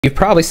You've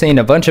probably seen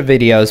a bunch of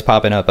videos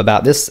popping up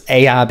about this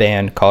AI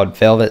band called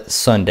Velvet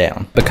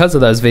Sundown. Because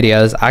of those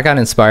videos, I got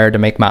inspired to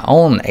make my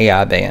own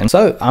AI band.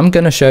 So I'm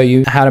going to show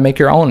you how to make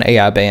your own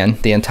AI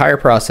band, the entire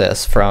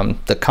process from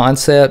the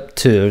concept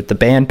to the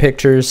band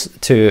pictures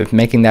to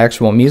making the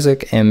actual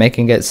music and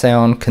making it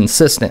sound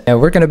consistent. And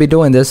we're going to be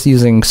doing this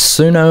using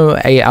Suno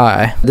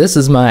AI. This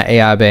is my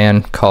AI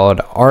band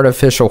called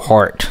Artificial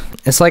Heart.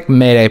 It's like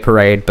Mayday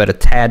Parade, but a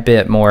tad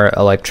bit more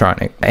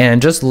electronic.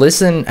 And just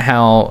listen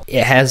how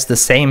it has the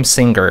same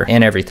singer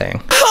and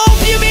everything.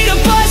 Hope you meet a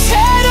bus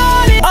head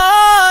on it.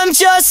 I'm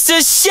just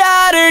a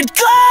shattered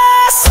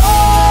glass.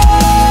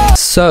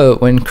 So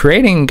when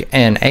creating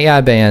an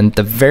AI band,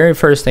 the very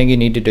first thing you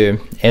need to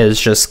do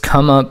is just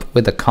come up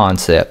with a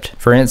concept.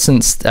 For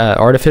instance,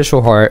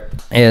 Artificial Heart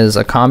is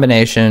a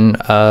combination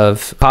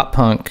of pop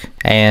punk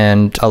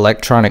and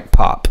electronic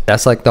pop.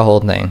 That's like the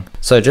whole thing.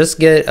 So just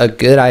get a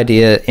good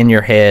idea in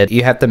your head.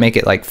 You have to make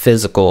it like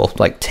physical,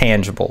 like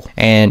tangible.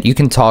 And you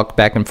can talk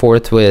back and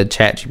forth with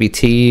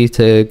ChatGPT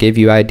to give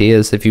you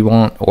ideas if you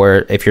want,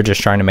 or if you're just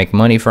trying to make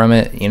money from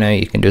it, you know,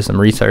 you can do some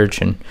research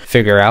and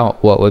figure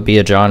out what would be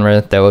a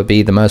genre that would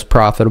be the most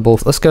profitable.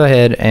 Let's go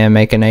ahead and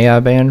make an AI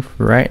band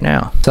right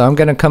now. So I'm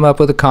gonna come up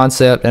with a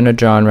concept and a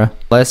genre.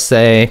 Let's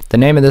say the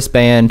name of this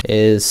band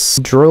is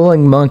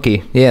Drooling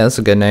Monkey. Yeah, that's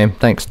a good name.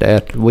 Thanks,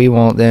 Dad. We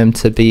want them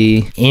to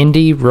be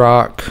indie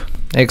rock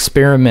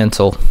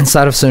experimental.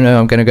 Inside of Suno,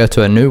 I'm going to go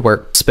to a new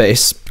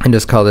workspace and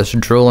just call this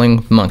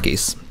Drooling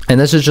Monkeys.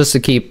 And this is just to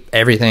keep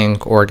everything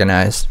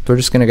organized. We're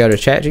just going to go to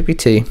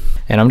ChatGPT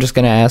and I'm just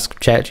going to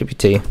ask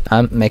ChatGPT,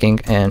 I'm making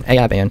an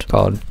AI band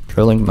called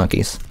Drooling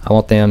Monkeys. I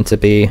want them to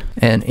be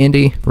an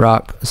indie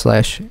rock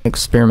 /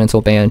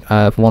 experimental band.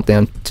 I want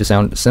them to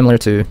sound similar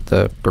to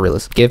the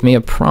Gorillaz. Give me a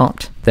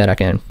prompt that I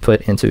can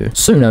put into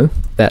Suno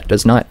that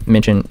does not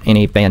mention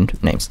any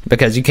band names,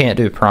 because you can't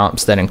do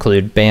prompts that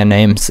include band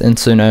names in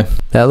Suno.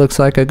 That looks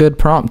like a good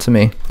prompt to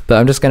me, but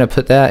I'm just going to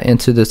put that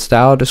into the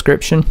style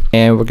description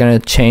and we're going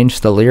to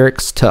change the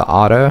lyrics to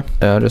auto.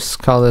 I'll just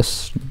call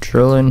this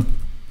Drooling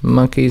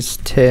Monkeys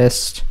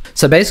Test.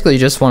 So basically you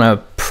just want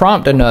to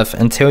prompt enough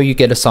until you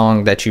get a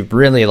song that you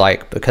really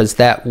like, because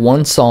that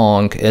one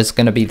song is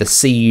going to be the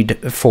seed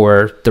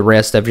for the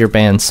rest of your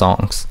band's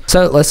songs.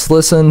 So let's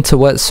listen to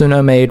what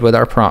Suno made with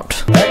our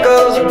prompt.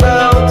 Echoes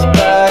bounce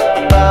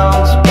back,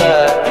 bounce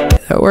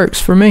back. That works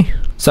for me.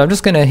 So I'm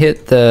just going to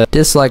hit the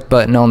dislike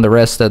button on the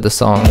rest of the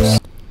songs.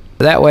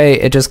 That way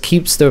it just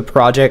keeps the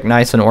project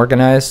nice and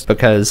organized,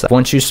 because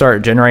once you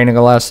start generating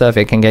a lot of stuff,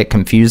 it can get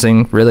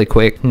confusing really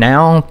quick.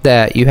 Now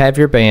that you have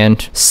your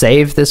band,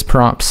 save this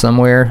prompt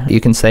somewhere. You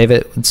can save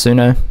it with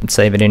Suno,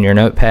 save it in your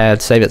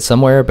notepad, save it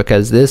somewhere,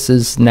 because this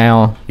is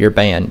now your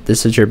band.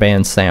 This is your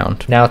band's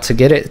sound. Now to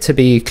get it to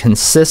be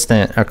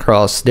consistent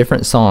across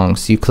different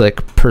songs, you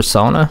click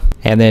Persona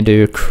and then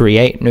do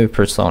Create New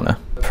Persona.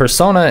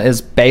 Persona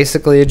is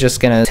basically just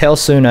going to tell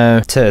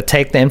Suno to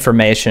take the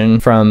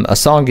information from a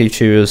song you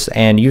choose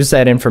and use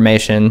that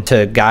information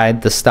to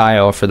guide the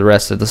style for the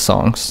rest of the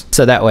songs.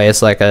 So that way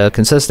it's like a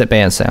consistent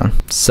band sound.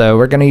 So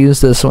we're going to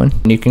use this one.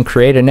 You can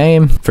create a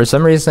name. For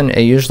some reason,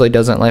 it usually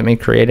doesn't let me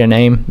create a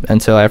name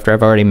until after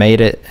I've already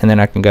made it, and then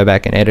I can go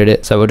back and edit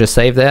it. So we'll just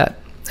save that.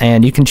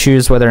 And you can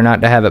choose whether or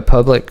not to have it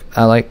public.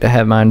 I like to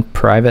have mine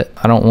private.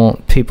 I don't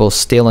want people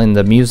stealing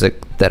the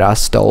music that I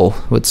stole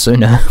with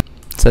Suno.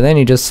 So then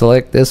you just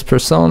select this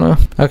persona.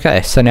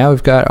 Okay, so now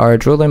we've got our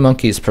Drooling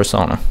Monkeys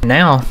persona.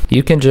 Now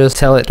you can just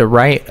tell it to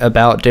write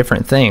about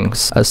different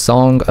things. A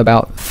song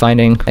about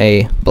finding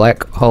a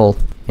black hole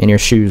in your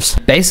shoes.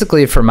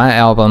 Basically, for my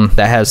album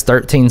that has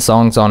 13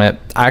 songs on it,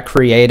 I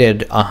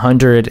created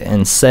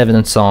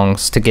 107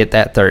 songs to get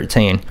that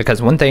 13. Because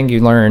one thing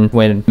you learn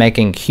when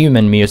making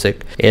human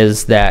music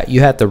is that you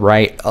have to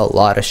write a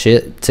lot of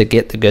shit to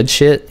get the good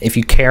shit. If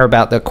you care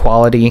about the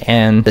quality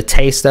and the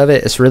taste of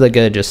it, it's really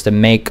good just to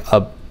make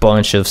a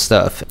bunch of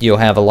stuff. You'll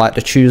have a lot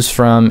to choose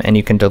from and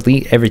you can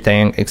delete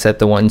everything except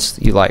the ones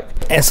you like.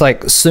 It's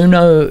like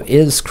Suno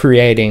is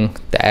creating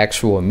the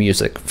actual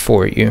music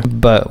for you,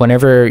 but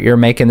whenever you're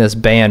making this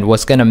band,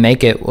 what's going to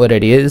make it what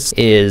it is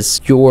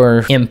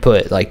your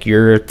input, like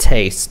your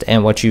taste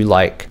and what you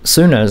like.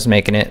 Suno's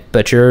making it,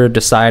 but you're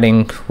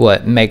deciding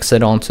what makes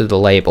it onto the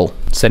label.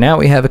 So now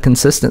we have a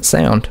consistent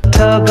sound.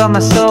 Tug on my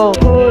soul,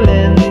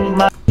 pulling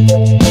my...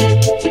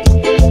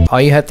 All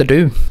you have to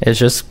do is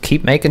just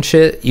keep making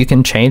shit. You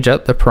can change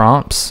up the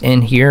prompts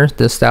in here,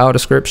 the style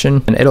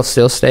description, and it'll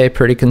still stay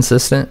pretty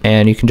consistent,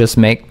 and you can just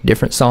make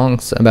different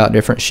songs about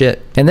different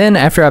shit. And then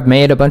after I've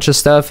made a bunch of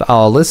stuff,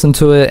 I'll listen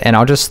to it and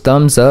I'll just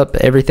thumbs up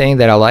everything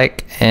that I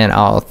like and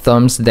I'll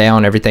thumbs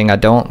down everything I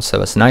don't,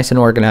 so it's nice and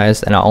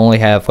organized and I only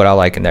have what I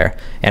like in there.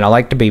 And I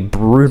like to be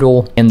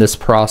brutal in this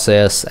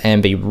process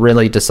and be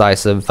really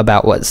decisive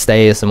about what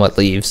stays and what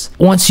leaves.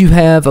 Once you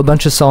have a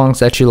bunch of songs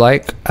that you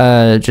like,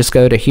 just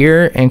go to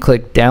here and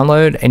click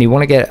download, and you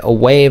want to get a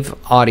WAV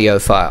audio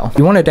file.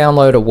 You want to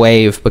download a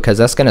WAV because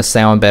that's going to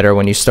sound better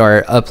when you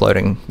start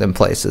uploading them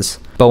places.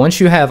 But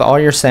once you have all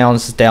your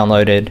sounds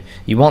downloaded,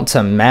 you want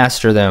to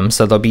master them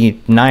so they'll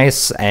be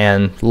nice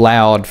and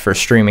loud for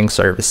streaming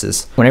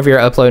services. Whenever you're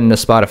uploading to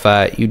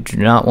Spotify, you do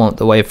not want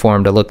the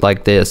waveform to look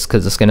like this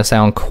because it's going to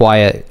sound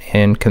quiet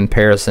in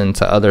comparison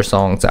to other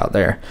songs out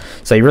there.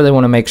 So you really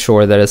want to make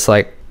sure that it's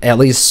like at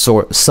least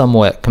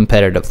somewhat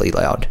competitively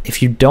loud.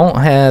 If you don't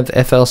have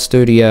FL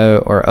Studio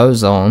or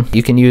Ozone,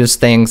 you can use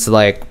things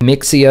like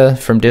Mixia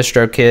from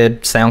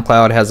DistroKid.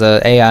 SoundCloud has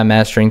a AI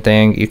mastering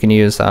thing. You can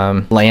use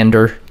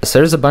Lander. So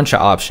there's a bunch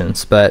of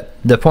options, but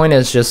the point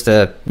is just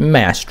to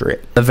master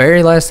it. The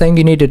very last thing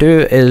you need to do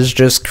is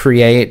just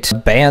create a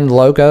band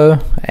logo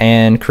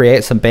and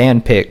create some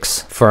band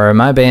pics. For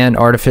my band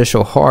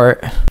Artificial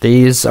Heart,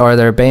 these are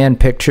their band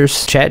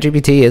pictures.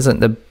 ChatGPT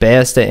isn't the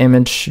best at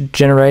image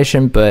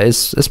generation, but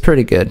it's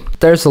pretty good.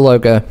 There's the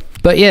logo.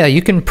 But yeah,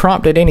 you can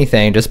prompt it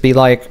anything. Just be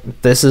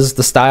like, this is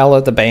the style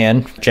of the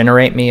band.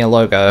 Generate me a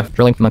logo.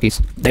 Drilling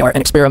Monkeys. They are an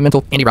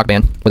experimental indie rock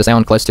band with a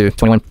sound close to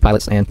 21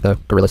 Pilots and the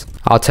Gorillaz.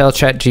 I'll tell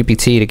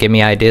ChatGPT to give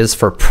me ideas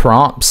for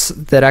prompts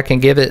that I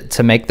can give it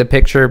to make the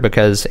picture,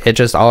 because it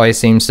just always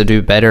seems to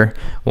do better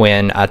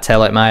when I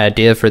tell it my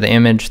idea for the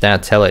image, then I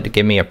tell it to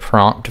give me a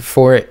prompt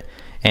for it,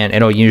 and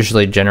it'll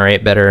usually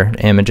generate better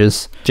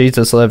images.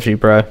 Jesus loves you,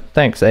 bro.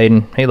 Thanks,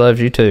 Aiden. He loves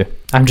you too.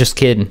 I'm just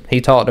kidding. He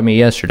talked to me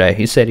yesterday.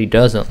 He said he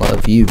doesn't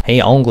love you. He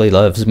only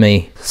loves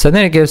me. So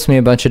then it gives me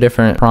a bunch of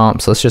different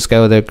prompts. Let's just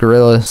go with the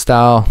gorilla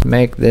style.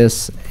 Make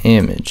this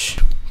image.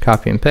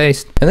 Copy and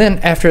paste. And then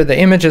after the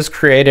image is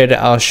created,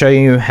 I'll show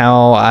you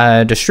how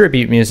I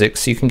distribute music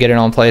so you can get it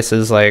on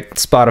places like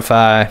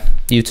Spotify,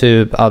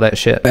 YouTube, all that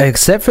shit.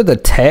 Except for the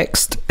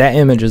text, that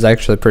image is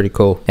actually pretty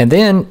cool. And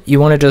then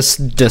you want to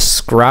just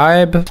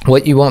describe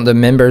what you want the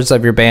members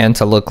of your band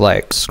to look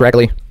like.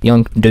 Scraggly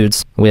young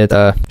dudes with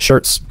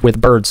shirts with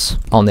birds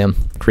on them.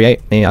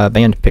 Create a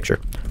band picture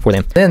for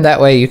them. Then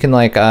that way you can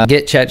like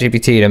get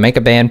ChatGPT to make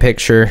a band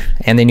picture,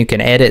 and then you can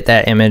edit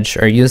that image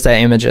or use that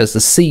image as the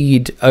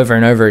seed over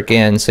and over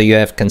again, so you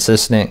have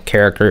consistent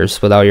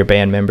characters with all your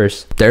band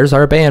members. There's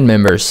our band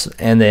members,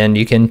 and then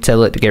you can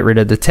tell it to get rid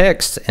of the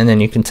text, and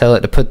then you can tell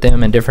it to put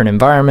them in different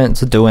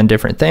environments doing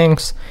different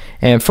things,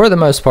 and for the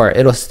most part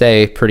it'll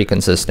stay pretty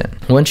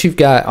consistent. Once you've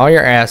got all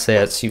your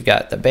assets, you've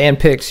got the band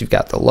pics, you've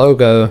got the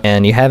logo,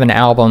 and you have an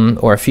album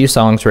or a few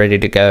songs ready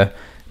to go,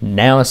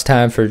 now it's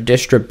time for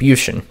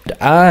distribution.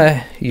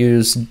 I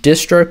use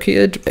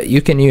DistroKid.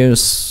 You can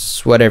use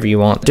whatever you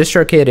want.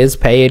 DistroKid is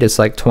paid. It's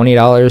like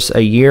 $20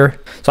 a year.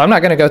 So I'm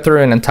not going to go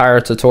through an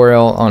entire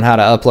tutorial on how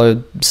to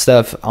upload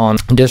stuff on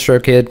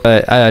DistroKid,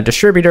 but a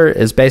distributor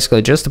is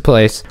basically just a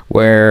place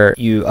where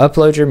you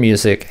upload your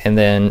music and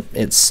then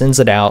it sends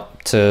it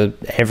out to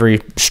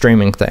every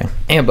streaming thing.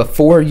 And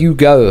before you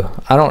go,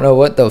 I don't know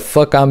what the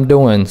fuck I'm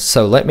doing,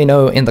 so let me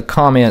know in the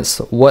comments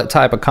what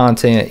type of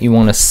content you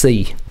want to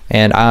see,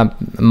 and I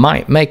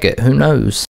might make it. Who knows?